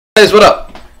Guys, what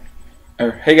up?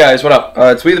 Hey guys, what up?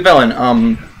 It's We the Villain.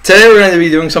 Today we're going to be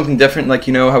doing something different. Like,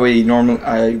 you know how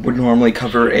I would normally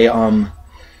cover a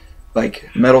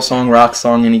like metal song, rock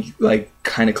song, any like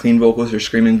kind of clean vocals or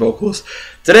screaming vocals.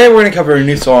 Today we're going to cover a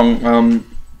new song,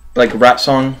 like a rap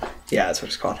song. Yeah, that's what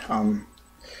it's called.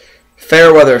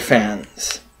 Fairweather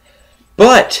Fans.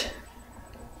 But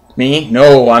me,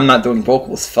 no, I'm not doing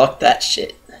vocals. Fuck that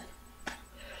shit.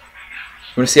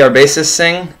 Want to see our bassist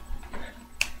sing?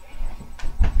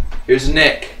 Here's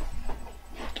Nick.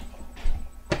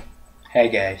 Hey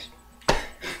guys.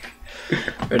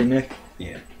 Ready, Nick?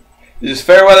 Yeah. This is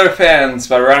Fairweather Fans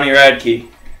by Ronnie Radke.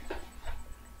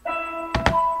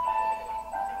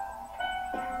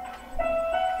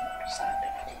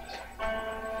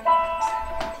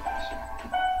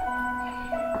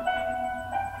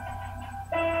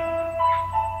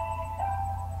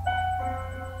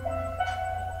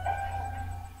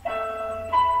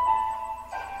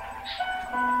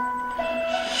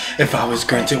 If I was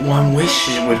granted one wish,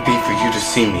 it would be for you to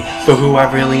see me for who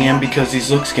I really am, because these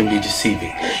looks can be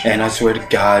deceiving. And I swear to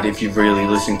God, if you really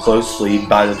listen closely,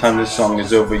 by the time this song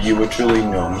is over, you will truly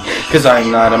know me. Cause I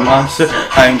am not a monster,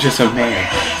 I am just a man.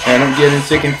 And I'm getting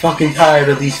sick and fucking tired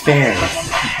of these fans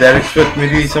that expect me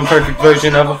to be some perfect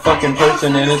version of a fucking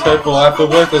person. And it's hurtful, I feel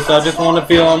worthless, I just wanna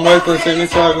feel I'm worthless. And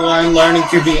it's hard, I'm learning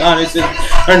to be honest and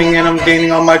learning, and I'm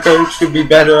gaining all my courage to be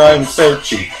better. I'm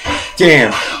searching.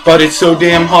 Damn, but it's so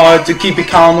damn hard to keep it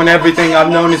calm when everything I've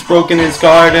known is broken and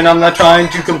scarred. And I'm not trying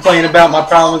to complain about my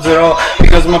problems at all,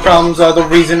 because my problems are the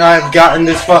reason I've gotten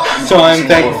this far. So I'm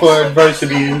thankful for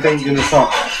adversity and thinking the song.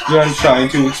 I'm trying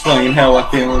to explain how I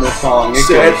feel in the song. It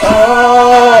said,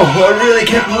 oh, I really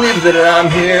can't believe that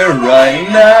I'm here right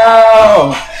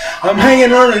now. I'm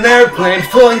hanging on an airplane,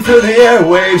 floating through the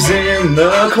airwaves in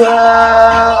the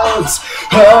clouds.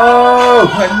 Oh,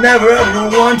 I never ever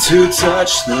want to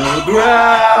touch the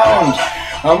ground.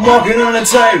 I'm walking on a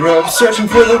tightrope, searching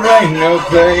for the right note,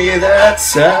 play that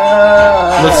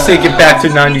sound. Let's take it back to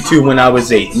 92 when I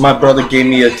was 8. My brother gave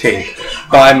me a tape.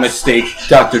 By mistake,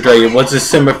 Dr. Dre, it was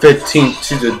December 15th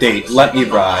to the date. Let me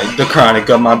ride the chronic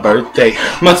of my birthday.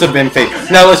 Must have been fate.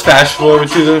 Now let's fast forward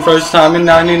to the first time in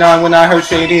 99 when I heard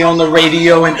Shady on the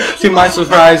radio. And to my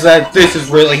surprise, that this is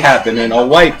really happening. A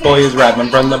white boy is rapping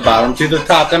from the bottom to the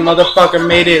top. That motherfucker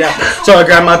made it out. So I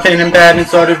grabbed my pen and pad and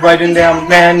started writing down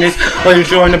madness. Later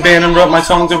joined the band and wrote my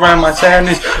songs around my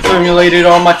sadness. Formulated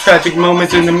all my tragic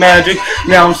moments into magic.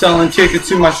 Now I'm selling tickets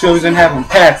to my shows and have them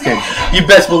packed in. You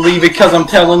best believe it, cause I'm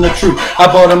telling the truth. I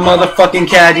bought a motherfucking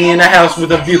caddy in a house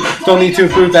with a view. Don't need to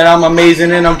prove that I'm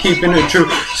amazing and I'm keeping it true.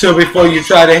 So before you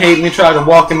try to hate me, try to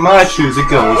walk in my shoes. It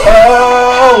goes,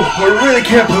 oh, I really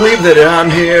can't believe that I'm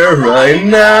here right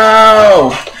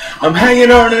now. I'm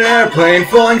hanging on an airplane,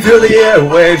 falling through the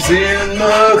airwaves in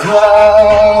the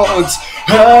clouds.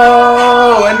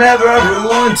 Oh, I never ever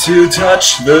want to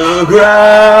touch the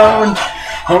ground.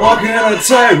 I'm walking on a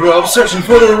tightrope, searching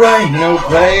for the right note,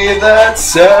 play that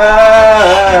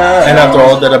sound. And after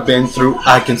all that I've been through,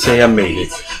 I can say I made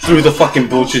it through the fucking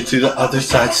bullshit to the other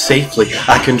side safely.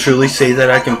 I can truly say that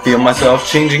I can feel myself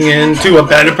changing into a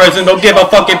better person. Don't give a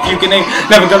fuck if you can ain't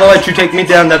never gonna let you take me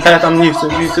down that path I'm used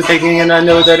to taking. And I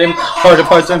know that in part of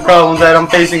parts and problems that I'm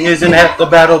facing isn't half the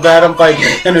battle that I'm fighting.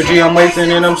 Energy I'm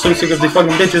wasting, and I'm so sick of these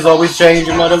fucking bitches always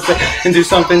changing what I'm saying into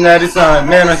something that it's not.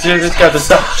 Man, I just got to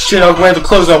stop. Shit, I'll wear the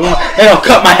clothes I want, and I'll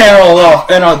cut my hair all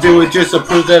off, and I'll do it just to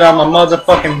prove that I'm a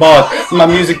motherfucking boss. My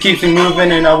music keeps me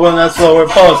moving, and I will not slow or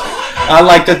pause. I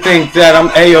like to think that I'm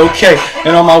A-OK,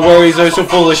 and all my worries are so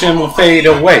foolish and will fade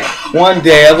away. One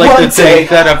day, I'd like to think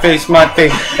that I face my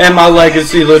fate, and my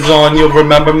legacy lives on. You'll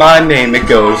remember my name. It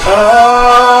goes,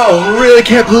 oh, really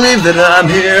can't believe that I'm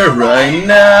here right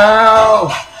now.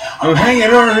 I'm hanging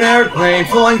on an airplane,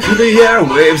 flying through the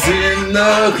airwaves in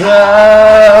the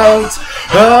clouds.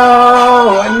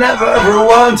 Oh, I never ever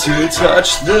want to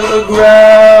touch the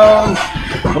ground.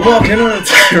 I'm walking on a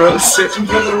tightrope, searching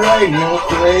for the right note,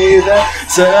 play that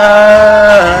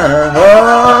sound.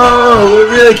 Oh,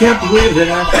 I really can't believe that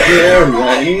I'm here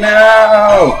right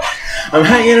now. I'm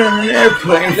hanging on an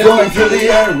airplane, flying through the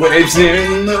airwaves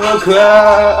in the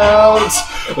clouds.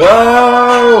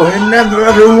 Oh, I never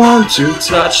ever want to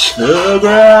touch the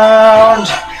ground.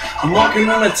 I'm walking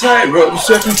on a tightrope,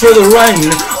 searching for the right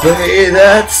note, play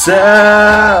that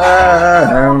sound.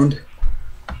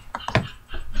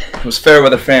 It was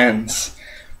Fairweather Fans.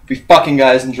 Hope you fucking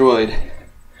guys enjoyed.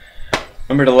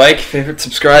 Remember to like, favorite,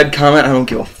 subscribe, comment. I don't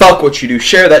give a fuck what you do.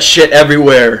 Share that shit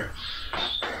everywhere.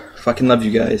 Fucking love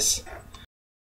you guys.